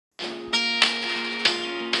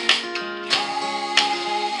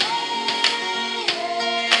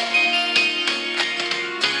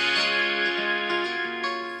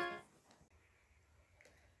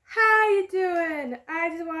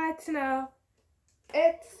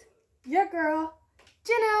It's your girl,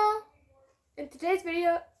 Janelle, and today's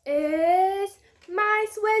video is my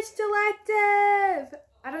switched elective.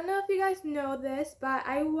 I don't know if you guys know this, but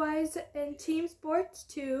I was in team sports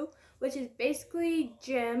too, which is basically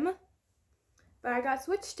gym, but I got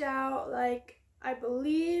switched out like I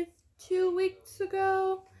believe 2 weeks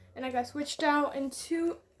ago, and I got switched out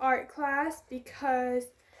into art class because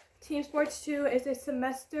team sports 2 is a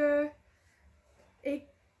semester.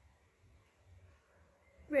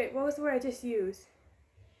 Wait, what was the word I just used?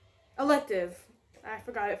 Elective. I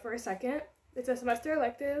forgot it for a second. It's a semester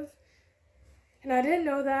elective, and I didn't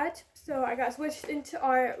know that, so I got switched into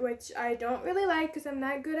art, which I don't really like because I'm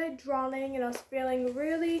not good at drawing, and I was feeling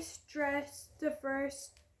really stressed the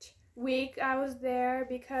first week I was there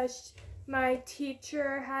because my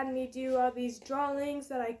teacher had me do all these drawings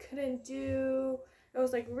that I couldn't do. It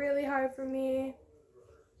was like really hard for me.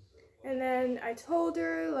 And then I told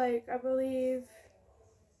her, like, I believe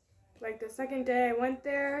like the second day I went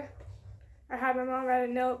there, I had my mom write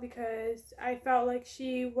a note because I felt like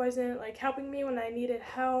she wasn't like helping me when I needed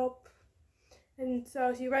help. And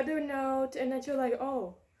so she read the note, and then she was like,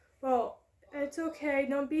 oh, well, it's okay,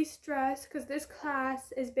 don't be stressed because this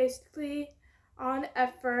class is basically on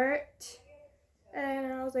effort.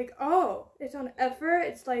 And I was like, oh, it's on effort?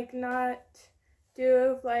 It's like not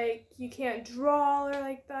do if like you can't draw or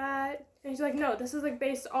like that. And she's like, no, this is like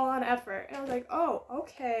based all on effort. And I was like, oh,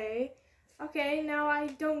 okay. Okay, now I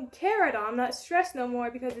don't care at all. I'm not stressed no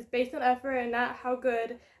more because it's based on effort and not how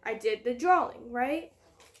good I did the drawing, right?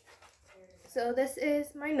 So this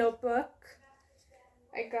is my notebook.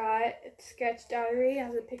 I got a sketch diary. It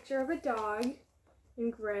has a picture of a dog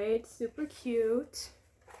in gray. It's super cute.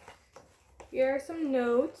 Here are some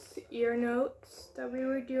notes, ear notes that we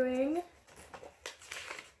were doing.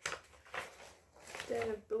 Then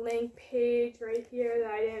a blank page right here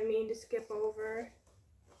that I didn't mean to skip over.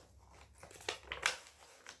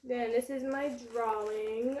 Then this is my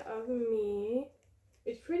drawing of me.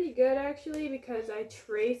 It's pretty good actually because I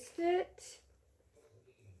traced it.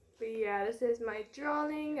 But yeah, this is my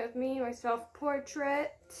drawing of me, my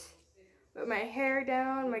self-portrait. With my hair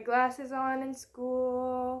down, my glasses on in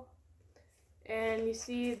school. And you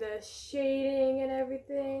see the shading and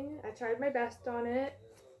everything. I tried my best on it.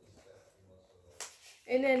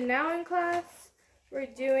 And then now in class, we're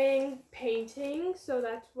doing painting, so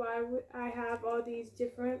that's why I have all these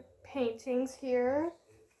different paintings here.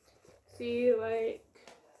 See, like,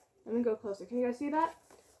 let me go closer. Can you guys see that?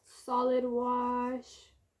 Solid wash,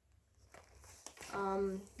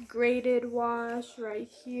 graded wash right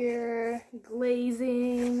here,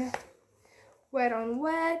 glazing, wet on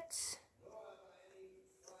wet,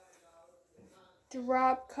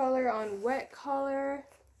 drop color on wet color,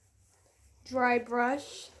 dry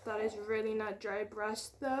brush. That is really not dry brush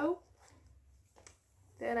though.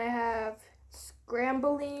 Then I have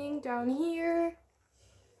scrambling down here,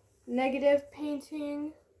 negative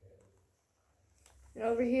painting, and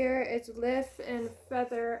over here it's lift and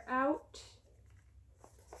feather out.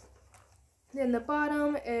 Then the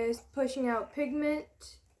bottom is pushing out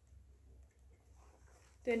pigment.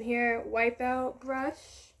 Then here, wipe out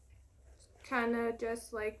brush, kind of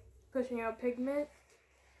just like pushing out pigment.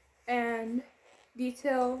 And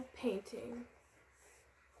detail painting.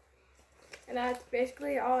 And that's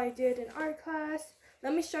basically all I did in art class.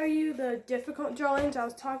 Let me show you the difficult drawings I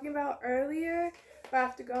was talking about earlier, but I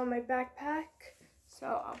have to go in my backpack, so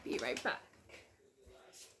I'll be right back.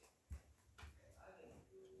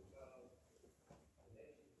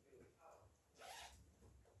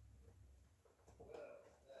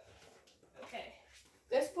 Okay,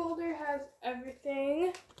 this folder has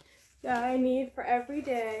everything that I need for every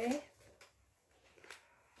day.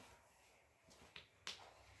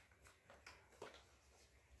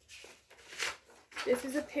 This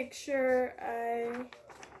is a picture I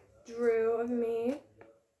drew of me.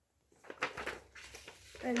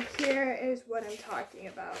 And here is what I'm talking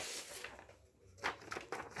about.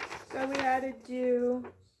 So we had to do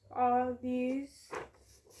all of these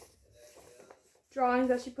drawings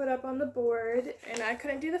that she put up on the board, and I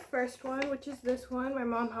couldn't do the first one, which is this one. My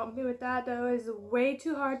mom helped me with that. That was way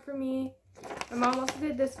too hard for me. My mom also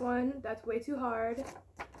did this one. That's way too hard.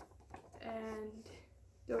 And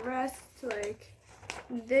the rest, like,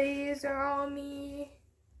 these are all me.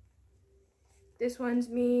 This one's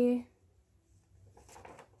me.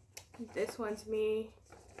 This one's me.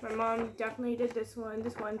 My mom definitely did this one.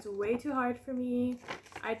 This one's way too hard for me.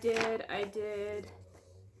 I did.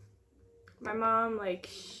 My mom like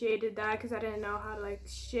shaded that because I didn't know how to like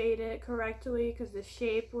shade it correctly because the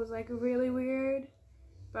shape was like really weird.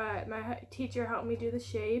 But my teacher helped me do the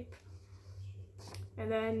shape.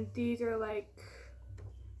 And then these are like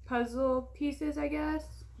puzzle pieces, I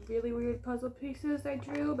guess. Really weird puzzle pieces I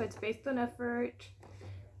drew, but it's based on effort.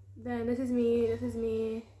 Then this is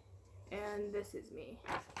me, and this is me.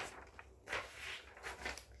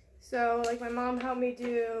 So, like, my mom helped me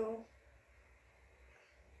do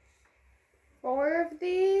 4 of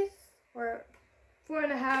these, or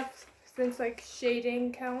 4.5 since, like,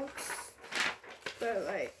 shading counts. But,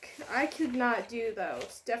 like, I could not do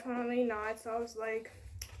those. Definitely not. So I was like,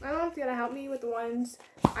 my mom's gonna help me with the ones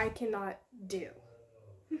I cannot do.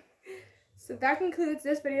 So that concludes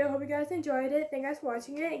this video. Hope you guys enjoyed it. Thank you guys for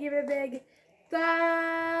watching it. Give it a big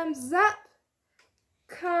thumbs up.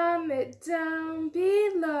 Comment down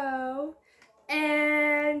below.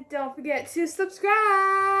 And don't forget to subscribe.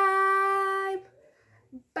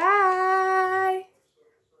 Bye.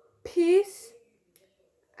 Peace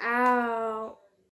out.